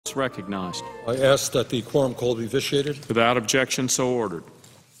reports recognized. I ask that the quorum call be vitiated. Without objection, so ordered.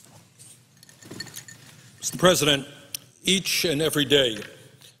 Mr. President, each and every day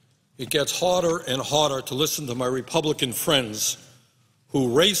it gets harder and harder to listen to my Republican friends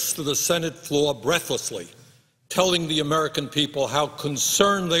who race to the Senate floor breathlessly, telling the American people how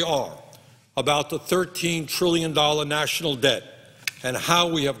concerned they are about the $13 trillion national debt and how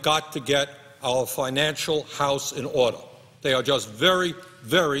we have got to get our financial house in order. They are just very,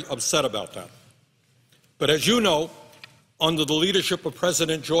 very upset about that. But as you know, under the leadership of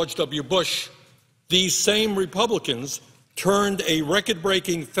President George W. Bush, these same Republicans turned a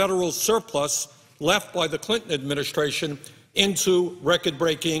record-breaking federal surplus left by the Clinton administration into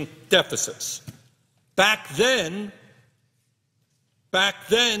record-breaking deficits. Back then,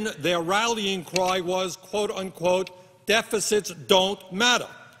 their rallying cry was, quote unquote, deficits don't matter,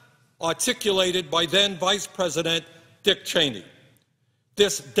 articulated by then Vice President Dick Cheney.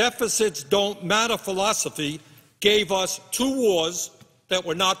 This deficits don't matter philosophy gave us 2 wars that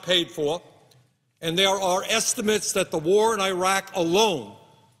were not paid for, and there are estimates that the war in Iraq alone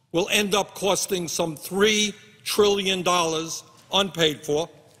will end up costing some $3 trillion unpaid for.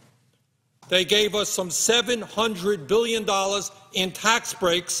 They gave us some $700 billion in tax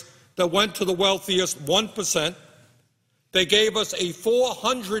breaks that went to the wealthiest 1%. They gave us a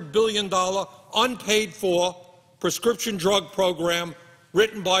 $400 billion unpaid for prescription drug program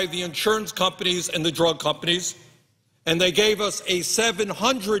written by the insurance companies and the drug companies. And they gave us a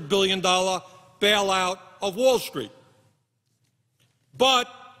 $700 billion bailout of Wall Street. But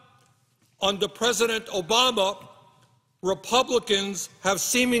under President Obama, Republicans have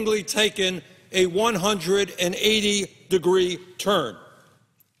seemingly taken a 180-degree turn.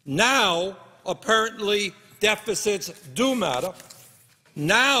 Now, apparently, deficits do matter.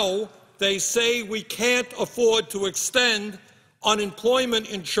 Now, they say we can't afford to extend unemployment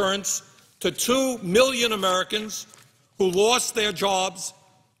insurance to 2 million Americans who lost their jobs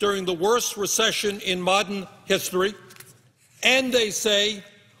during the worst recession in modern history. And they say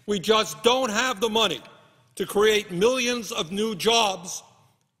we just don't have the money to create millions of new jobs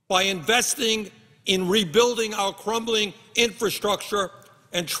by investing in rebuilding our crumbling infrastructure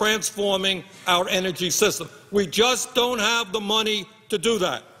and transforming our energy system. We just don't have the money to do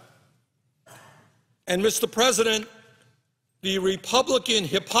that. And, Mr. President, the Republican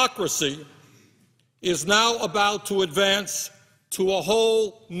hypocrisy is now about to advance to a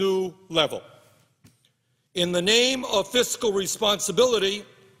whole new level. In the name of fiscal responsibility,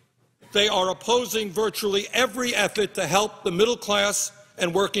 they are opposing virtually every effort to help the middle class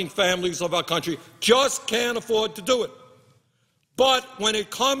and working families of our country. Just can't afford to do it. But when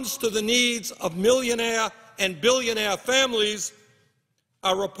it comes to the needs of millionaire and billionaire families,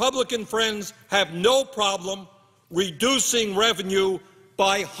 our Republican friends have no problem reducing revenue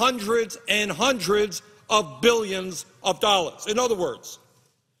by hundreds and hundreds of billions of dollars. In other words,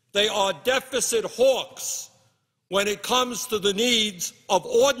 they are deficit hawks when it comes to the needs of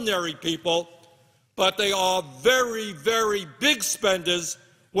ordinary people, but they are very, very big spenders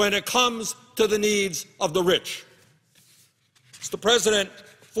when it comes to the needs of the rich. Mr. President,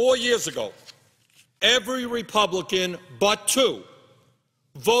 4 years ago, every Republican but 2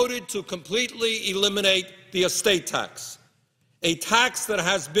 voted to completely eliminate the estate tax, a tax that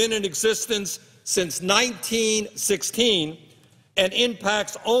has been in existence since 1916 and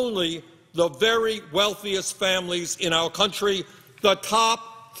impacts only the very wealthiest families in our country, the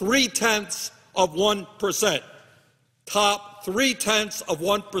top 0.3%. Top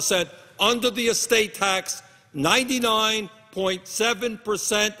 0.3% under the estate tax,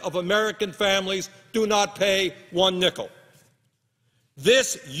 99.7% of American families do not pay 1 nickel.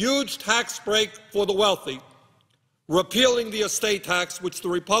 This huge tax break for the wealthy, repealing the estate tax, which the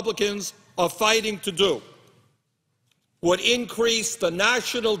Republicans are fighting to do, would increase the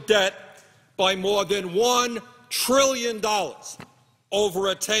national debt by more than $1 trillion over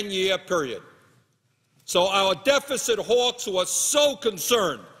a 10-year period. So our deficit hawks, who are so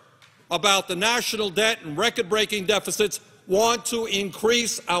concerned about the national debt and record-breaking deficits, want to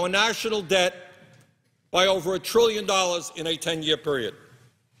increase our national debt by over $1 trillion in a 10-year period.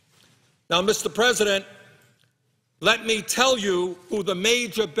 Now, Mr. President, let me tell you who the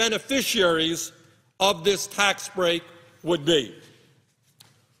major beneficiaries of this tax break would be.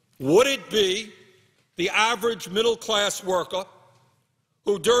 Would it be the average middle-class worker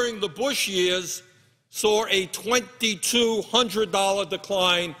who during the Bush years saw a $2,200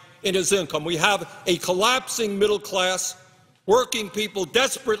 decline in his income? We have a collapsing middle class, working people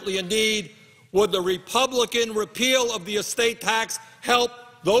desperately in need. Would the Republican repeal of the estate tax help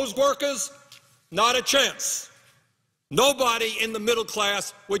those workers? Not a chance. Nobody in the middle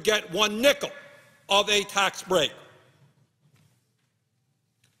class would get 1 nickel of a tax break.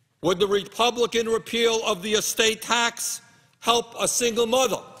 Would the Republican repeal of the estate tax help a single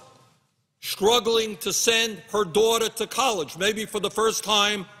mother struggling to send her daughter to college, maybe for the first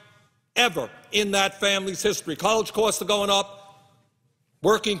time ever in that family's history? College costs are going up.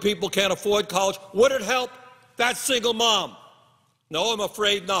 Working people can't afford college. Would it help that single mom? No, I'm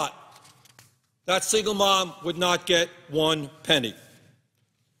afraid not. That single mom would not get 1 penny.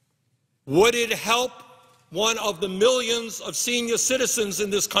 Would it help one of the millions of senior citizens in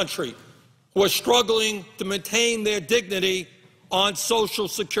this country who are struggling to maintain their dignity on Social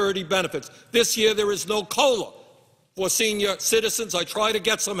Security benefits? This year there is no COLA for senior citizens. I tried to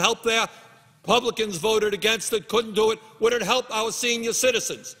get some help there. Republicans voted against it, couldn't do it. Would it help our senior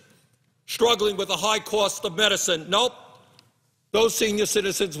citizens struggling with the high cost of medicine? Nope. Those senior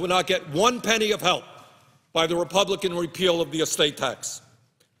citizens will not get 1 penny of help by the Republican repeal of the estate tax.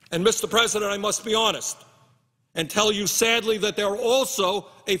 And, Mr. President, I must be honest and tell you sadly that there are also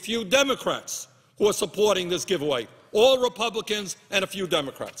a few Democrats who are supporting this giveaway, all Republicans and a few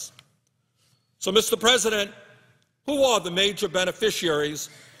Democrats. So, Mr. President, who are the major beneficiaries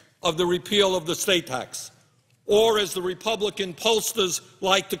of the repeal of the estate tax, or as the Republican pollsters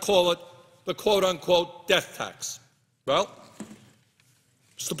like to call it, the quote-unquote death tax? Well,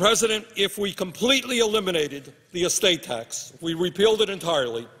 Mr. President, if we completely eliminated the estate tax, if we repealed it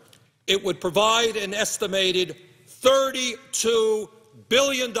entirely, it would provide an estimated $32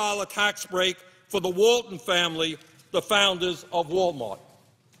 billion tax break for the Walton family, the founders of Walmart.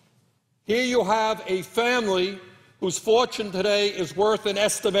 Here you have a family whose fortune today is worth an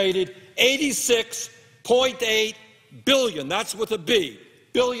estimated $86.8 billion. That's with a B,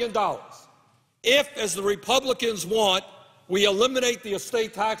 billion dollars. If, as the Republicans want, we eliminate the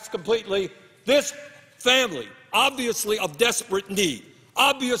estate tax completely, this family, obviously of desperate need,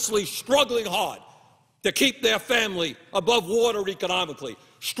 obviously struggling hard to keep their family above water economically,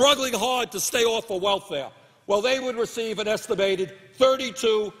 struggling hard to stay off of welfare, well, they would receive an estimated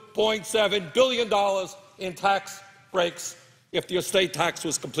 $32.7 billion in tax breaks if the estate tax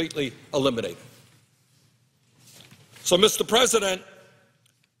was completely eliminated. So, Mr. President,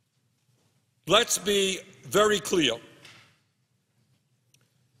 let's be very clear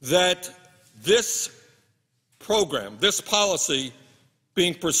that this program, this policy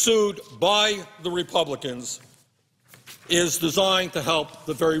being pursued by the Republicans is designed to help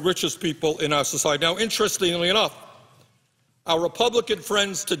the very richest people in our society. Now, interestingly enough, our Republican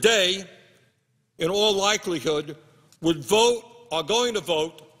friends today, in all likelihood, are going to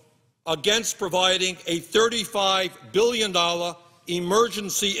vote against providing a $35 billion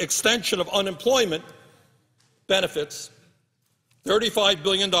emergency extension of unemployment benefits, $35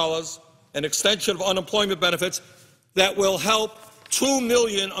 billion, an extension of unemployment benefits that will help 2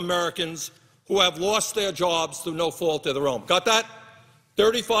 million Americans who have lost their jobs through no fault of their own. Got that?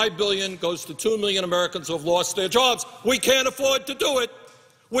 $35 billion goes to 2 million Americans who have lost their jobs. We can't afford to do it.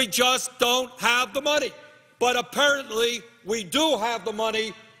 We just don't have the money. But apparently we do have the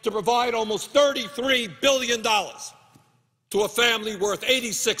money to provide almost $33 billion to a family worth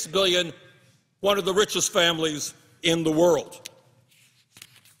 $86 billion, one of the richest families in the world.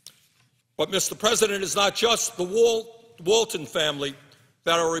 But, Mr. President, it's not just the Walton family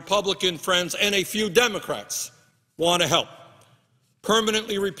that our Republican friends and a few Democrats want to help.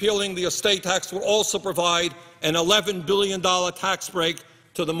 Permanently repealing the estate tax will also provide an $11 billion tax break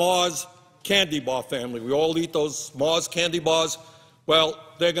to the Mars candy bar family. We all eat those Mars candy bars. Well,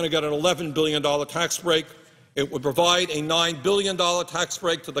 they're going to get an $11 billion tax break. It would provide a $9 billion tax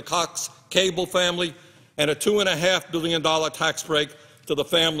break to the Cox Cable family and a $2.5 billion tax break to the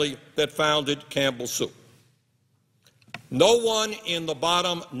family that founded Campbell Soup. No one in the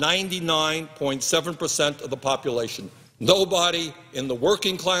bottom 99.7% of the population, nobody in the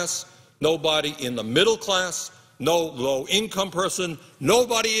working class, nobody in the middle class, no low-income person,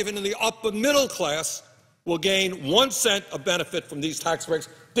 nobody even in the upper middle class will gain 1 cent of benefit from these tax breaks.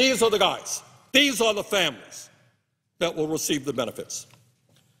 These are the guys. These are the families that will receive the benefits.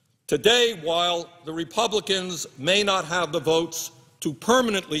 Today, while the Republicans may not have the votes to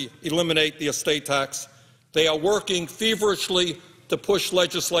permanently eliminate the estate tax, they are working feverishly to push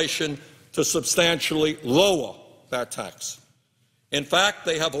legislation to substantially lower that tax. In fact,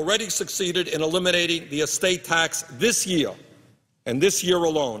 they have already succeeded in eliminating the estate tax this year, and this year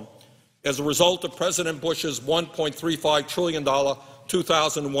alone, as a result of President Bush's $1.35 trillion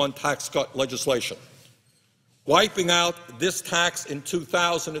 2001 tax cut legislation. Wiping out this tax in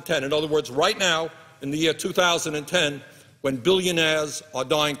 2010, in other words, right now, in the year 2010, when billionaires are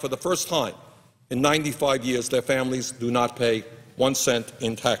dying for the first time in 95 years, their families do not pay 1 cent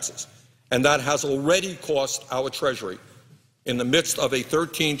in taxes. And that has already cost our Treasury, in the midst of a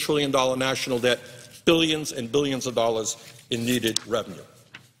 $13 trillion national debt, billions and billions of dollars in needed revenue.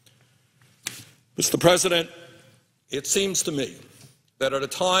 Mr. President, it seems to me that at a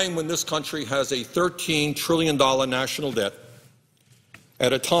time when this country has a $13 trillion national debt,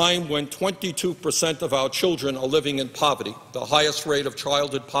 at a time when 22% of our children are living in poverty, the highest rate of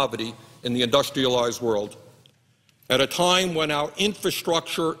childhood poverty in the industrialized world, at a time when our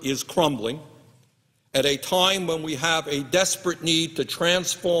infrastructure is crumbling, at a time when we have a desperate need to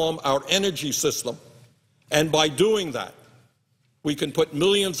transform our energy system, and by doing that, we can put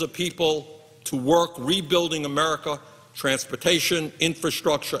millions of people to work rebuilding America, transportation,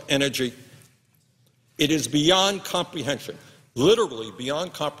 infrastructure, energy. It is beyond comprehension, literally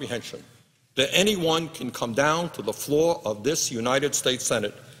beyond comprehension, that anyone can come down to the floor of this United States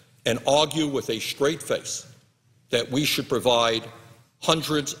Senate and argue with a straight face that we should provide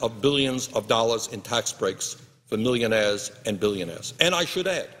hundreds of billions of dollars in tax breaks for millionaires and billionaires. And I should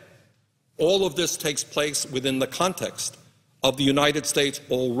add, all of this takes place within the context of the United States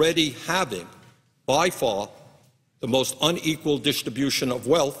already having, by far, the most unequal distribution of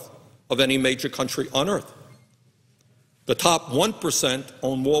wealth of any major country on earth. The top 1%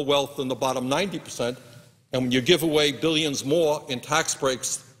 own more wealth than the bottom 90%, and when you give away billions more in tax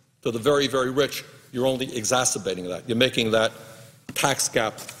breaks to the very, very rich, you're only exacerbating that. You're making that tax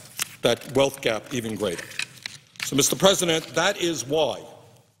gap, that wealth gap, even greater. So, Mr. President, that is why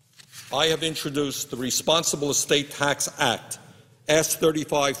I have introduced the Responsible Estate Tax Act, S.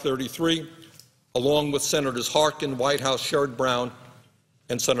 3533, along with Senators Harkin, Whitehouse, Sherrod Brown,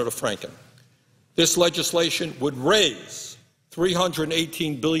 and Senator Franken. This legislation would raise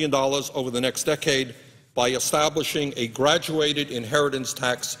 $318 billion over the next decade by establishing a graduated inheritance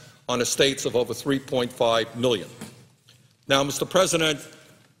tax on estates of over $3.5 million. Now, Mr. President,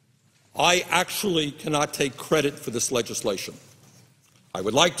 I actually cannot take credit for this legislation. I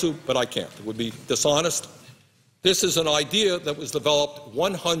would like to, but I can't. It would be dishonest. This is an idea that was developed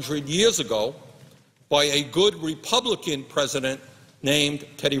 100 years ago by a good Republican president named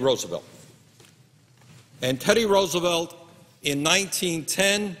Teddy Roosevelt. And Teddy Roosevelt, in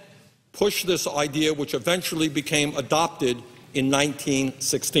 1910, pushed this idea, which eventually became adopted in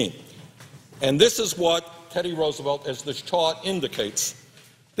 1916. And this is what Teddy Roosevelt, as this chart indicates,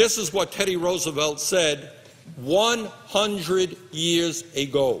 this is what Teddy Roosevelt said 100 years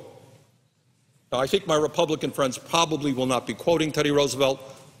ago. Now, I think my Republican friends probably will not be quoting Teddy Roosevelt,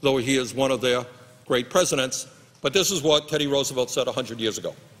 though he is one of their great presidents, but this is what Teddy Roosevelt said 100 years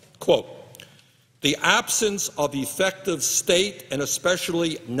ago. Quote, "The absence of effective state and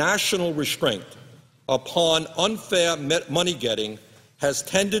especially national restraint upon unfair money-getting has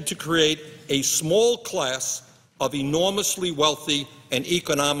tended to create a small class of enormously wealthy and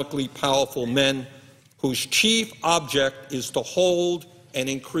economically powerful men whose chief object is to hold and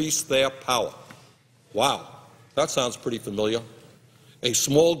increase their power." Wow, that sounds pretty familiar. A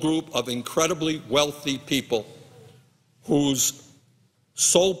small group of incredibly wealthy people whose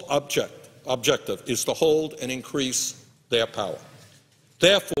sole objective is to hold and increase their power.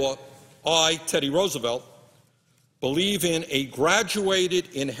 Therefore, I, Teddy Roosevelt, believe in a graduated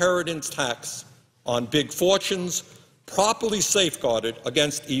inheritance tax on big fortunes, properly safeguarded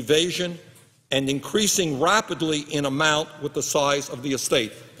against evasion and increasing rapidly in amount with the size of the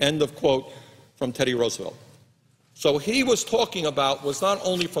estate. End of quote from Teddy Roosevelt. So he was talking about was not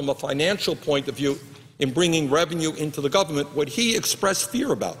only from a financial point of view in bringing revenue into the government, what he expressed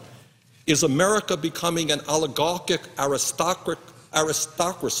fear about is America becoming an oligarchic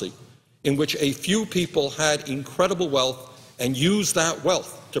aristocracy in which a few people had incredible wealth and used that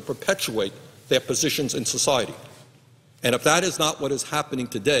wealth to perpetuate their positions in society. And if that is not what is happening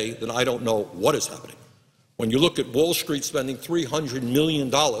today, then I don't know what is happening. When you look at Wall Street spending $300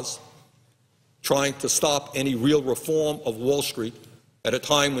 million trying to stop any real reform of Wall Street at a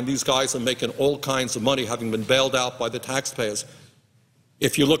time when these guys are making all kinds of money, having been bailed out by the taxpayers.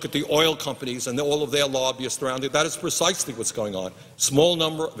 If you look at the oil companies and all of their lobbyists around it, that is precisely what's going on. Small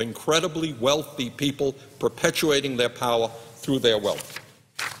number of incredibly wealthy people perpetuating their power through their wealth.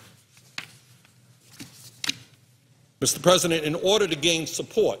 Mr. President, in order to gain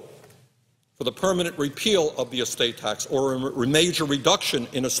support for the permanent repeal of the estate tax or a major reduction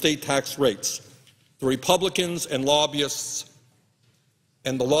in estate tax rates, the Republicans and lobbyists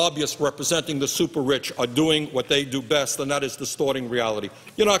and the lobbyists representing the super rich are doing what they do best, and that is distorting reality.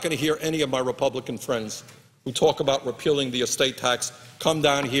 You're not going to hear any of my Republican friends who talk about repealing the estate tax come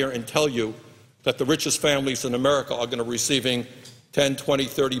down here and tell you that the richest families in America are going to be receiving $10, $20,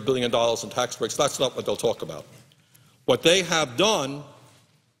 $30 billion in tax breaks. That's not what they'll talk about. What they have done,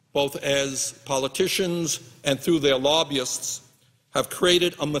 both as politicians and through their lobbyists, have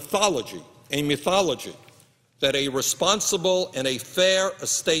created a mythology that a responsible and a fair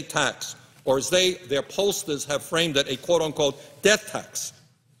estate tax, or as their pollsters have framed it, a quote-unquote death tax,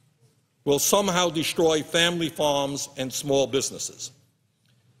 will somehow destroy family farms and small businesses.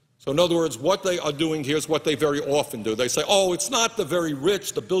 So in other words, what they are doing here is what they very often do. They say, oh, it's not the very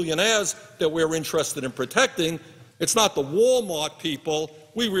rich, the billionaires that we're interested in protecting. It's not the Walmart people.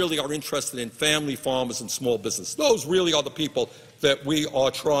 We really are interested in family farmers and small business. Those really are the people that we are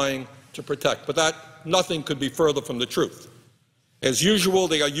trying to protect. But that nothing could be further from the truth. As usual,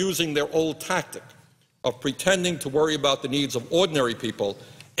 they are using their old tactic of pretending to worry about the needs of ordinary people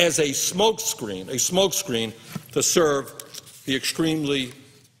as a smokescreen to serve the extremely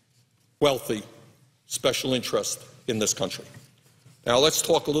wealthy special interest in this country. Now let's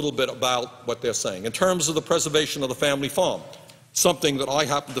talk a little bit about what they're saying. In terms of the preservation of the family farm, something that I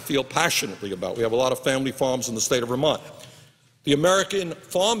happen to feel passionately about. We have a lot of family farms in the state of Vermont. The American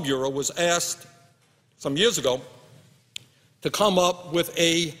Farm Bureau was asked some years ago to come up with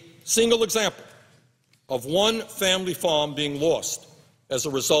a single example of one family farm being lost as a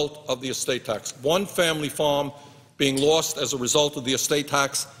result of the estate tax. One family farm being lost as a result of the estate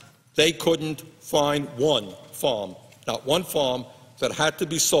tax. They couldn't find one farm, not one farm, that had to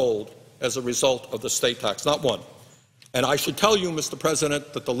be sold as a result of the estate tax, not one. And I should tell you, Mr.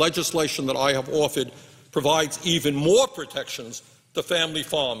 President, that the legislation that I have offered provides even more protections to family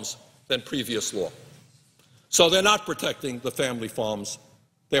farms than previous law. So they're not protecting the family farms.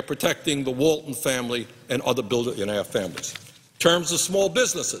 They're protecting the Walton family and other billionaire families. In terms of small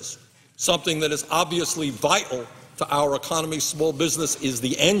businesses, something that is obviously vital to our economy, small business is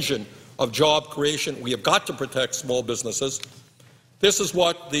the engine of job creation. We have got to protect small businesses. This is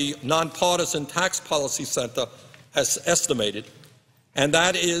what the Nonpartisan Tax Policy Center has estimated, and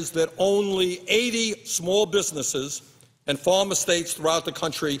that is that only 80 small businesses and farm estates throughout the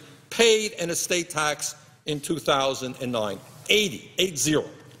country paid an estate tax in 2009. 80,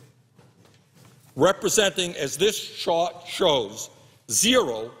 representing, as this chart shows,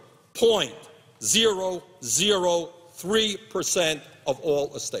 0.003% of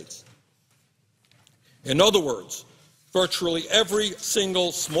all estates. In other words, virtually every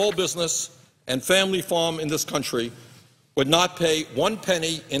single small business and family farm in this country would not pay 1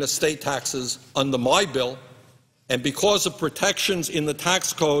 penny in estate taxes under my bill, and because of protections in the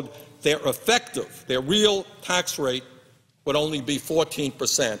tax code, their effective, their real tax rate would only be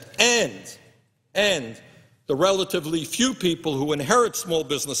 14%. And the relatively few people who inherit small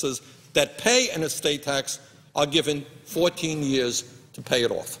businesses that pay an estate tax are given 14 years to pay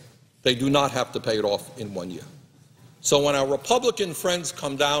it off. They do not have to pay it off in 1 year. So when our Republican friends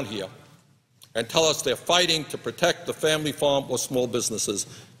come down here and tell us they're fighting to protect the family farm or small businesses,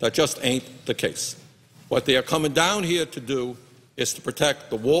 that just ain't the case. What they are coming down here to do is to protect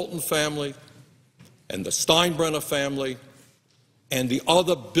the Walton family and the Steinbrenner family and the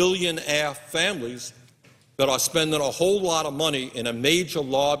other billionaire families that are spending a whole lot of money in a major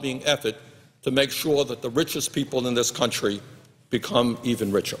lobbying effort to make sure that the richest people in this country become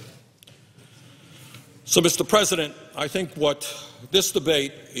even richer. So, Mr. President, I think what this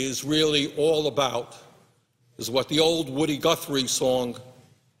debate is really all about is what the old Woody Guthrie song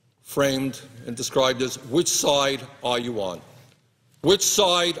framed and described as, which side are you on? Which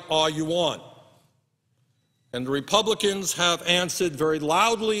side are you on? And the Republicans have answered very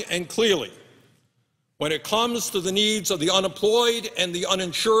loudly and clearly. When it comes to the needs of the unemployed and the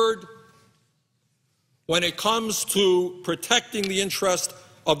uninsured, when it comes to protecting the interest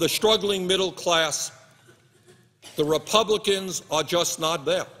of the struggling middle class, the Republicans are just not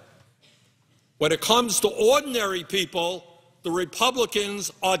there. When it comes to ordinary people, the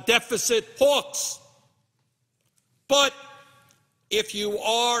Republicans are deficit hawks. But if you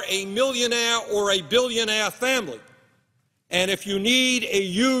are a millionaire or a billionaire family, and if you need a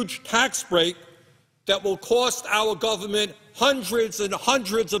huge tax break that will cost our government hundreds and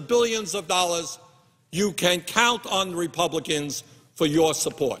hundreds of billions of dollars, you can count on the Republicans for your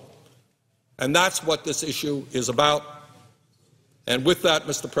support. And that's what this issue is about. And with that,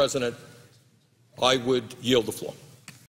 Mr. President, I would yield the floor.